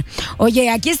pimponear. Oye,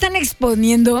 aquí están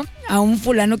exponiendo a un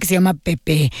fulano que se llama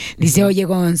Pepe. Dice, oye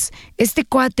Gons, este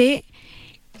cuate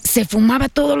se fumaba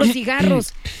todos los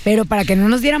cigarros, pero para que no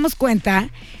nos diéramos cuenta,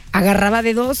 agarraba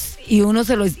de dos y uno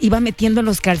se los iba metiendo en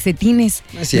los calcetines.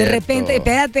 No es de cierto.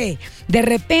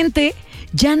 repente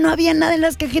ya no había nada en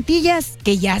las cajetillas,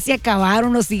 que ya se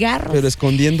acabaron los cigarros. Pero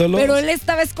escondiéndolos. Pero él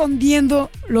estaba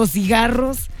escondiendo los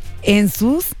cigarros en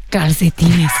sus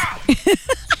calcetines.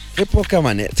 Qué poca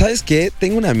manera. ¿Sabes qué?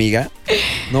 Tengo una amiga,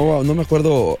 no me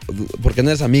acuerdo, porque no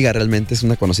es amiga realmente, es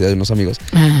una conocida de unos amigos,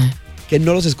 que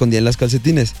no los escondía en las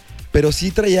calcetines. Pero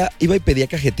sí iba y pedía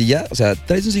cajetilla, o sea,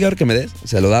 ¿traes un cigarro que me des?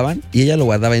 Se lo daban y ella lo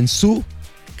guardaba en su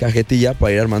cajetilla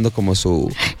para ir armando como su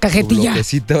cajetilla, su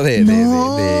bloquecito de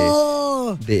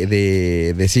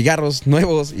cigarros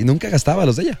nuevos y nunca gastaba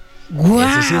los de ella.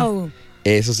 ¡Guau!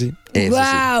 Eso sí.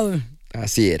 ¡Guau!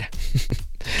 Así era.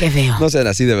 Qué feo. No sean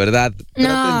así de verdad.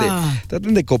 No.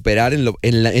 Traten de cooperar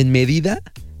en medida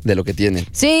de lo que tienen.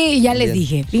 Sí, ya les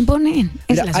dije, pimponen.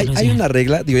 Mira, hay una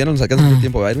regla, digo, ya no nos alcanza el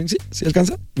tiempo, Irving. ¿Sí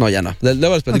alcanza? No, ya no.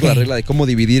 Luego les platico la regla de cómo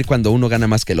dividir cuando uno gana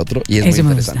más que el otro y es eso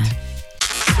muy interesante.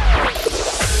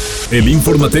 El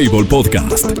Informatable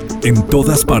Podcast. En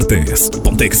todas partes.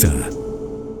 PantallExa.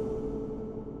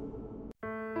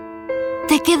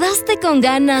 ¿Te quedaste con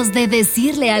ganas de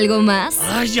decirle algo más?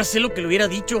 Ay, ya sé lo que le hubiera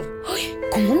dicho. Ay,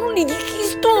 ¿cómo no le dije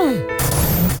esto?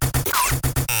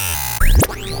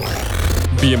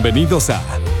 Bienvenidos a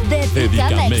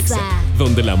DedicamExa,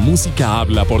 donde la música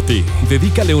habla por ti.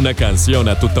 Dedícale una canción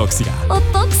a tu tóxica o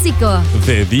tóxico.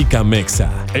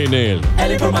 DedicamExa en el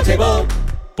Informatable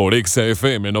por Exa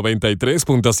FM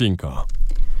 93.5.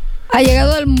 Ha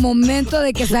llegado el momento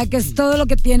de que saques todo lo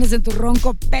que tienes en tu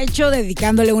ronco pecho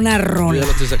dedicándole una rola. Yo ya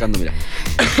lo estoy sacando, mira.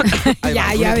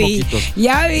 Ya vi.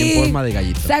 En forma de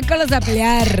gallito. Sácalos a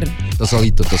pelear.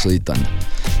 Tosodito anda.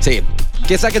 Sí,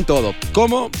 que saquen todo.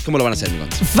 ¿Cómo lo van a hacer, amigos?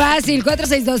 Fácil,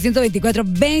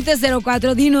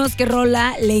 462-124-2004. Dinos qué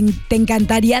rola te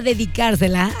encantaría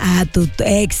dedicársela a tu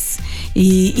ex.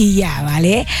 Y ya,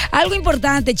 ¿vale? Algo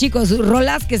importante, chicos,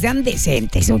 rolas que sean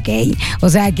decentes, ¿ok? O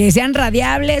sea, que sean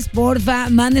radiables, porfa,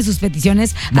 manden sus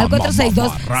peticiones al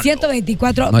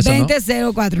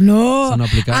 462-124-2004. No, ¿eso no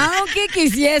aplica? Aunque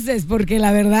quisieses, porque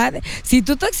la verdad, si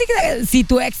tu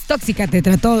ex tóxica te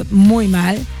trató muy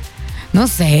mal, no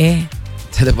sé.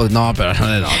 No, pero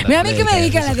no. Mira, a mí que me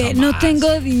dedica la de no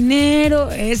tengo dinero,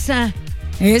 esa.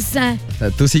 O sea,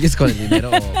 ¿tú sigues con el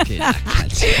dinero o qué?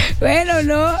 Bueno,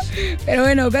 no. Pero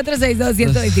bueno,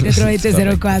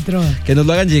 462-124-2004. Que nos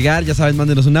lo hagan llegar, ya saben,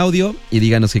 mándenos un audio y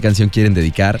díganos qué canción quieren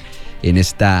dedicar en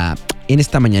esta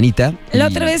mañanita. La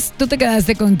otra vez tú te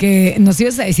quedaste con que nos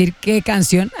ibas a decir qué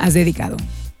canción has dedicado.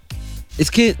 Es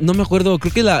que no me acuerdo,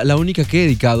 creo que la única que he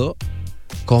dedicado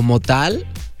como tal...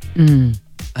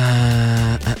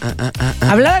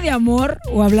 ¿Hablaba de amor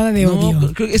o hablaba de odio?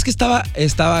 No, es que estaba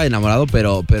enamorado,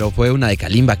 pero fue una de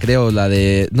Kalimba, creo, la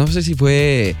de... No sé si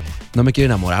fue No me quiero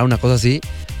enamorar, una cosa así,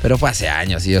 pero fue hace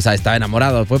años, sí, o sea, estaba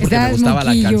enamorado, fue porque me gustaba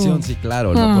la canción, sí,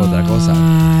 claro, no por otra cosa.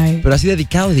 Pero así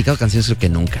dedicado a canciones creo que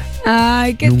nunca.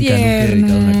 Ay, qué nunca tierno. Nunca he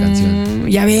dedicado una canción.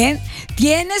 Ya ven,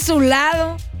 tiene su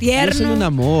lado tierno. Yo soy un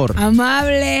amor.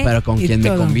 Amable. Pero con quien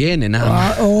me conviene, nada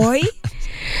más. Hoy...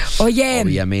 Oye,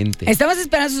 obviamente. Estamos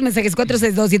esperando sus mensajes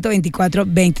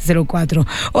 462-124-2004.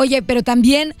 Oye, pero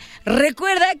también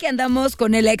recuerda que andamos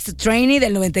con el Extra Trainee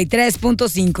del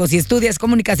 93.5. Si estudias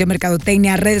comunicación,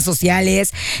 mercadotecnia, redes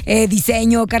sociales,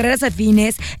 diseño, carreras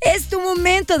afines, es tu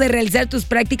momento de realizar tus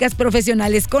prácticas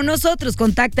profesionales con nosotros.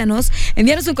 Contáctanos,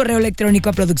 envíanos un correo electrónico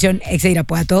a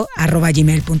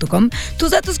produccionexairapuato@gmail.com.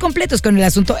 Tus datos completos con el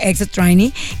asunto Extra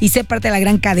Trainee y sé parte de la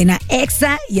gran cadena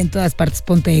Exa y en todas partes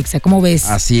ponte Exa. ¿Cómo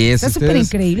ves? Así es. Está súper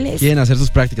increíble. Quieren hacer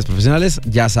sus prácticas profesionales,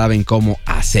 ya saben cómo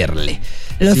hacerle.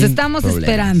 Los estamos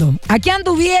esperando. Aquí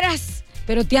anduvieras,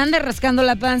 pero te anda rascando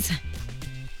la panza.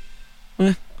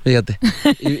 Fíjate.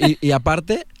 Y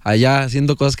aparte, allá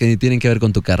haciendo cosas que ni tienen que ver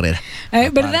con tu carrera.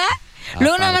 ¿Verdad?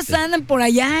 Luego nada más andan por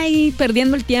allá y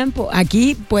perdiendo el tiempo.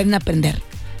 Aquí pueden aprender.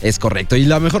 Es correcto. Y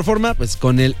la mejor forma, pues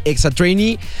con el Extra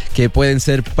Trainee, que pueden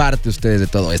ser parte ustedes de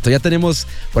todo esto. Ya tenemos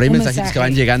por ahí mensajitos que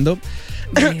van llegando.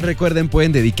 Recuerden,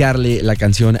 pueden dedicarle la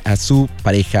canción a su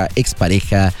pareja,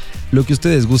 expareja, lo que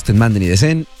ustedes gusten, manden y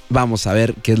deseen. Vamos a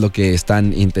ver qué es lo que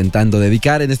están intentando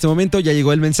dedicar en este momento. Ya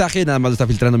llegó el mensaje, nada más lo está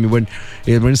filtrando mi buen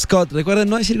Scott. Recuerden,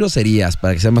 no decir groserías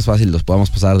para que sea más fácil, los podamos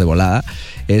pasar de volada.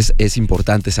 Es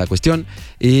importante esa cuestión.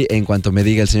 Y en cuanto me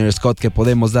diga el señor Scott que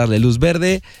podemos darle luz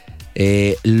verde,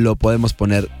 lo podemos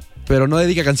poner. Pero no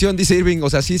dedica canción, dice Irving. O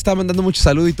sea, sí está mandando mucho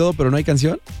salud y todo, pero no hay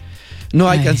canción. No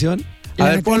hay canción. A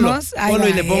ver, ponlo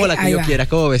y le pongo la que yo quiera.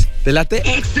 ¿Cómo ves? ¿Te late?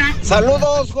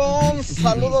 Saludos, Gons.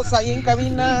 Saludos ahí en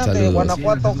cabina de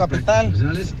Guanajuato, capital.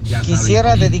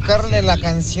 Quisiera dedicarle la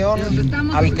canción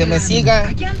Al que me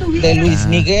siga de Luis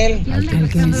Miguel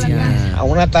a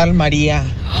una tal María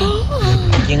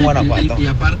aquí en Guanajuato.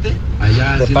 De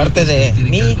parte de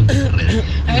mí,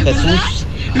 Jesús.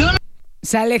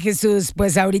 Sale Jesús,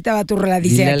 pues ahorita va tu rola,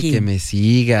 dice dile aquí. Al que me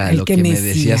siga, lo que me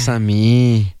decías a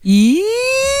mí.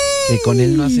 Que con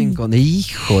él no hacen con...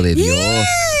 ¡Hijo de Dios!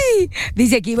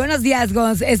 Dice aquí, buenos días,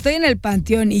 Gons. Estoy en el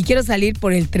panteón y quiero salir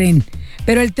por el tren.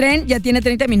 Pero el tren ya tiene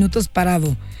 30 minutos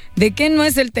parado. ¿De qué no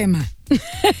es el tema?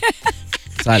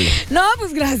 Sale. No,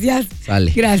 pues gracias.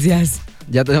 Sale. Gracias.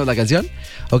 ¿Ya tenemos la canción?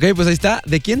 Ok, pues ahí está.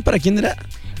 ¿De quién? ¿Para quién era?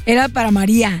 Era para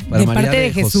María, de María parte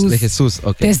de Jesús. De Jesús,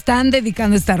 ok. Te están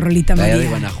dedicando esta rolita, María. De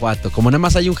Guanajuato. Como nada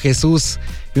más hay un Jesús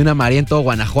y una María en todo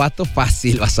Guanajuato,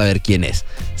 fácil vas a ver quién es.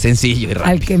 Sencillo y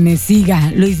rápido. Al que me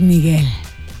siga, Luis Miguel.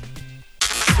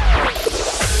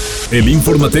 El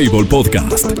Informatable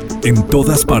Podcast. En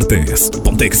todas partes.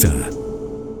 PantallExa.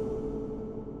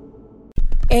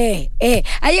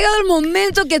 Ha llegado el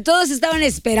momento que todos estaban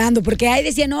esperando, porque ahí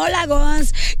decían, hola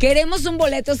Gons, queremos un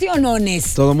boleto, ¿sí o no,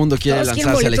 Nes? Todo el mundo quiere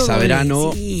lanzarse al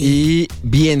exaverano, sí. Y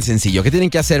bien sencillo. ¿Qué tienen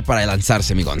que hacer para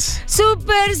lanzarse, mi Gons?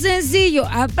 Súper sencillo.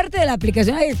 Aparte de la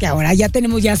aplicación, que ahora ya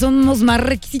somos más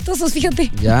requisitosos, fíjate.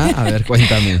 Ya, a ver,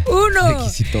 cuéntame. Uno.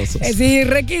 Requisitosos. Sí,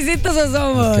 requisitosos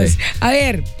somos. Okay. A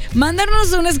ver,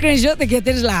 mandarnos un screenshot de que ya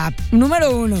tienes la app,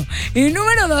 número 1. Y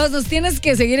número 2, nos tienes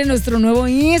que seguir en nuestro nuevo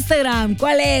Instagram.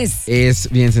 ¿Cuál es? Es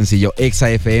bien sencillo,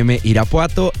 ExaFM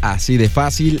Irapuato, así de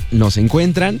fácil nos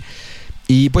encuentran.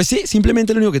 Y pues sí,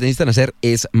 simplemente lo único que necesitan hacer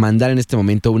es mandar en este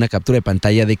momento una captura de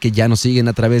pantalla de que ya nos siguen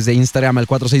a través de Instagram al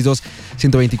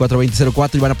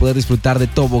 462-124-2004 y van a poder disfrutar de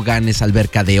toboganes,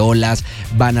 alberca de olas,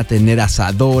 van a tener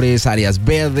asadores, áreas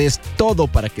verdes, todo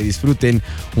para que disfruten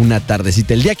una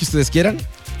tardecita el día que ustedes quieran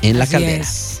en la caldera.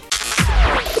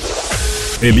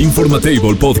 El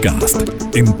Informatable Podcast.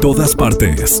 En todas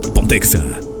partes. PantallExa.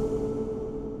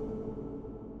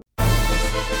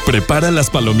 Prepara las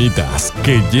palomitas,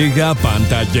 que llega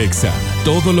PantallExa.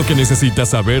 Todo lo que necesitas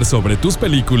saber sobre tus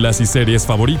películas y series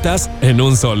favoritas en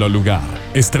un solo lugar.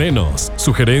 Estrenos,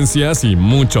 sugerencias y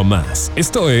mucho más.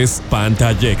 Esto es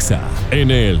PantallExa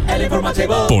en el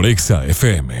Informatable por Exa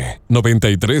FM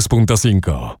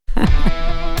 93.5.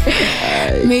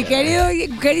 Mi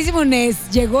queridísimo Nes,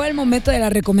 llegó el momento de la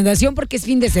recomendación porque es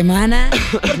fin de semana,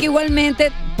 porque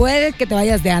igualmente puede que te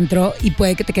vayas de antro y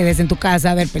puede que te quedes en tu casa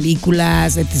a ver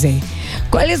películas, etc.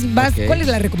 ¿Cuál es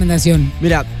la recomendación?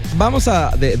 Mira, vamos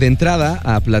de entrada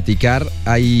a platicar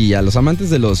ahí a los amantes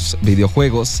de los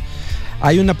videojuegos.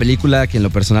 Hay una película que en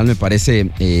lo personal me parece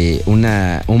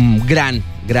un gran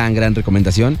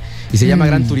recomendación y se llama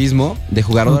Gran Turismo, de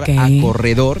jugador a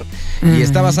corredor, y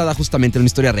está basada justamente en una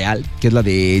historia real, que es la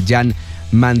de Jan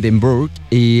Mandenburg,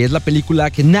 y es la película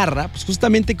que narra pues,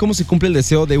 justamente cómo se cumple el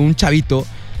deseo de un chavito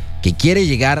que quiere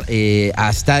llegar a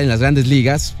estar en las grandes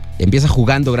ligas. Empieza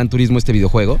jugando Gran Turismo, este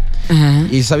videojuego,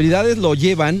 y sus habilidades lo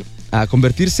llevan a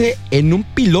convertirse en un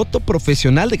piloto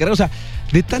profesional de carreras. O sea,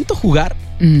 de tanto jugar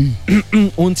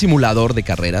un simulador de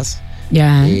carreras,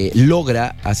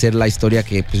 logra hacer la historia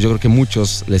que pues, yo creo que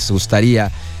muchos les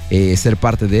gustaría ser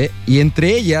parte de. Y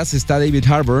entre ellas está David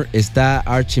Harbour, está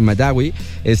Archie Madawi,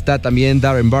 está también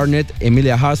Darren Barnett,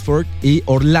 Emilia Harsford y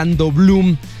Orlando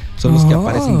Bloom. Son los que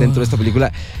aparecen dentro de esta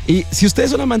película. Y si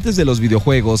ustedes son amantes de los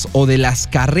videojuegos o de las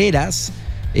carreras,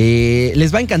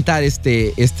 les va a encantar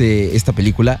esta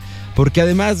película. Porque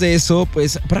además de eso,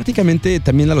 pues prácticamente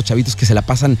también a los chavitos que se la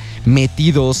pasan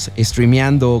metidos,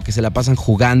 streameando, que se la pasan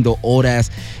jugando horas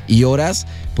y horas,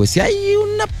 pues sí hay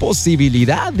una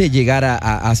posibilidad de llegar a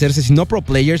hacerse, si no pro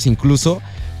players, incluso,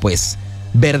 pues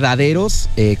verdaderos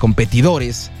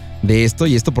competidores de esto,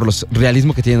 y esto por los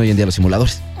realismo que tienen hoy en día los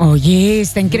simuladores. Oye,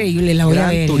 está increíble, la voy a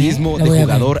ver. Gran Turismo de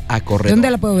jugador a corredor. ¿Dónde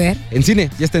la puedo ver? En cine,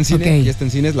 ya está en cine, ya está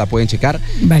en cines, la pueden checar,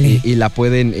 y la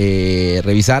pueden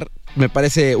revisar. Me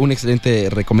parece una excelente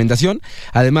recomendación.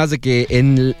 Además de que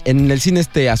en el cine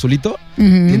azulito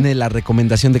tiene la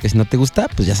recomendación de que si no te gusta,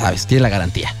 pues ya sabes, tiene la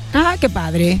garantía. Ah, qué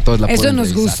padre. Eso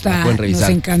nos gusta, nos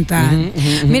encanta.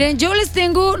 Miren, yo les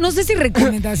tengo, no sé si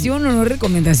recomendación o no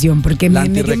recomendación, porque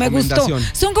me gustó.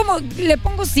 Son como, le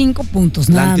pongo 5 puntos,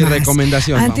 nada más.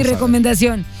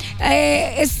 Antirrecomendación.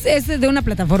 Es de una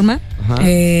plataforma,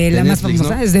 la más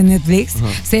famosa, ¿no? Es de Netflix.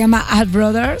 Se llama Ad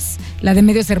Brothers, la de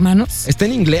Medios Hermanos. ¿Está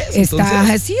en inglés?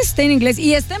 Sí, está en inglés.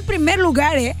 Y está en primer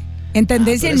lugar, en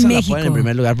tendencia en México. La ponen en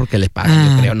primer lugar porque le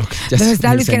pagan, yo creo, ¿no? Entonces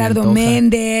está Luis Gerardo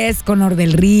Méndez, Conor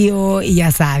del Río, y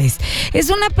ya sabes. Es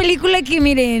una película que,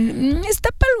 miren, está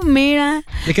palomera.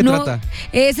 ¿De qué trata?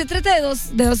 Se trata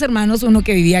de dos hermanos, uno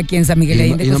que vivía aquí en San Miguel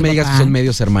Allende. Y no me digas que son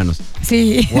medios hermanos.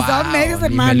 Sí, son medios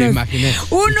hermanos. Me lo imaginé.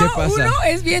 Uno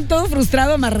es bien todo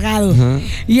frustrado, amargado.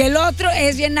 Y el otro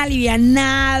es bien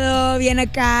alivianado, bien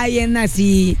acá, bien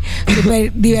así,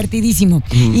 súper divertidísimo.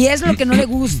 Y es lo que no le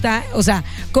gusta, o sea,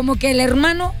 como que el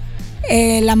hermano,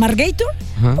 el amargator,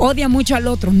 odia mucho al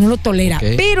otro, no lo tolera,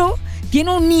 pero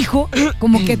tiene un hijo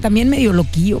como que también medio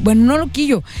loquillo. Bueno, no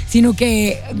loquillo, sino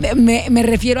que me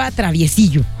refiero a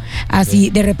traviesillo. Así,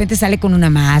 de repente sale con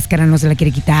una máscara, no se la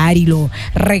quiere quitar y lo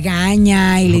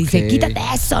regaña y le dice, quítate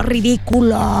eso,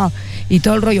 ridículo, y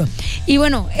todo el rollo. Y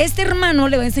bueno, este hermano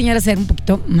le va a enseñar a ser un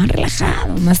poquito más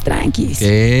relajado, más tranquis.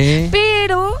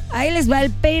 Pero, ahí les va el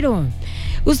pero.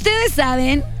 Ustedes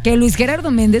saben que Luis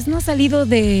Gerardo Méndez no ha salido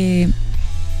de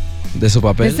su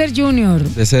papel. De ser junior.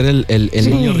 De ser el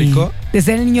niño rico. De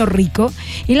ser el niño rico.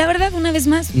 Y la verdad, una vez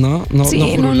más. No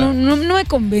me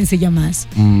convence ya más.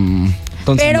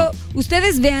 Entonces, pero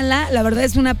ustedes véanla, la verdad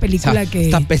es una película que...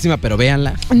 Está pésima, pero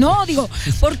véanla. No, digo,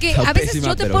 porque a veces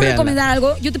yo te puedo recomendar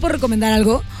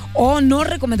algo, o no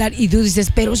recomendar, y tú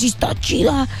dices, pero si está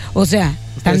chida. O sea,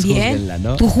 ustedes también, júzguenla,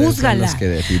 ¿no? Tú júzgala. Son los que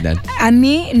definan. A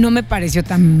mí no me pareció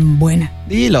tan buena.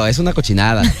 Dilo, es una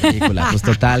cochinada la película. Pues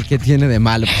total, ¿qué tiene de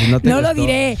malo? Pues si no te gustó, lo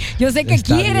diré. Yo sé que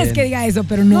quieres que diga eso,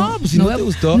 pero no. No, pues si no te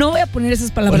gustó. No voy a poner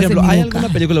esas palabras. Por ejemplo, en mi ¿hay boca.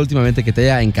 alguna película últimamente que te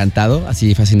haya encantado?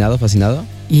 Así, fascinado?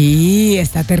 Y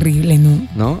está terrible, ¿no?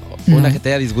 ¿No? Una que te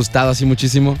haya disgustado así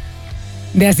muchísimo.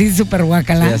 De así súper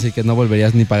guacala. Sí, así que no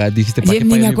volverías ni pagar. Dijiste, ¿para qué ni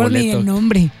pagué me mi acuerdo boleto? ni el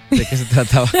nombre. ¿De qué se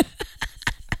trataba?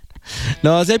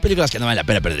 No, sí hay películas que no vale la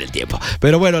pena perder el tiempo.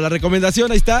 Pero bueno, la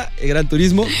recomendación ahí está, Gran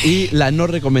Turismo. Y la no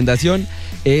recomendación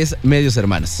es Medios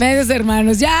Hermanos. Medios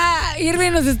Hermanos. Ya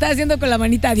Irving nos está haciendo con la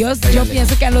manita adiós. Yo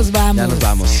pienso que ya nos vamos. Ya nos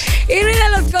vamos. Irving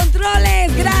a los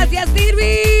controles. Gracias,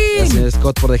 Irving. Gracias,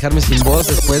 Scott, por dejarme sin voz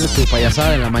después de tu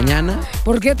payasada en la mañana.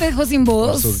 ¿Por qué te dejó sin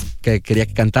voz? Que quería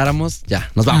que cantáramos. Ya,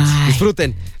 nos vamos. Ay.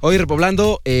 Disfruten. Hoy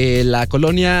repoblando la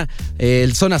colonia,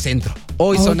 el Zona Centro.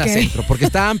 Hoy Zona Centro, porque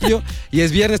está amplio y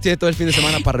es viernes, tiene todo el fin de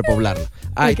semana para repoblarlo.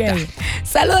 Ahí está.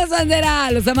 Saludos, bandera.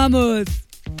 Los amamos.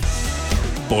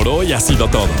 Por hoy ha sido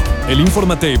todo. El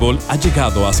Informatable ha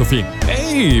llegado a su fin.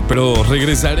 ¡Ey! Pero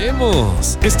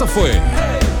regresaremos. Esto fue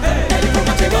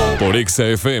por Exa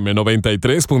FM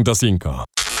 93.5.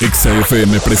 Exa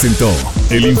FM presentó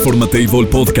el Informatable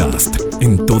Podcast.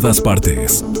 En todas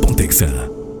partes.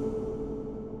 PantallExa.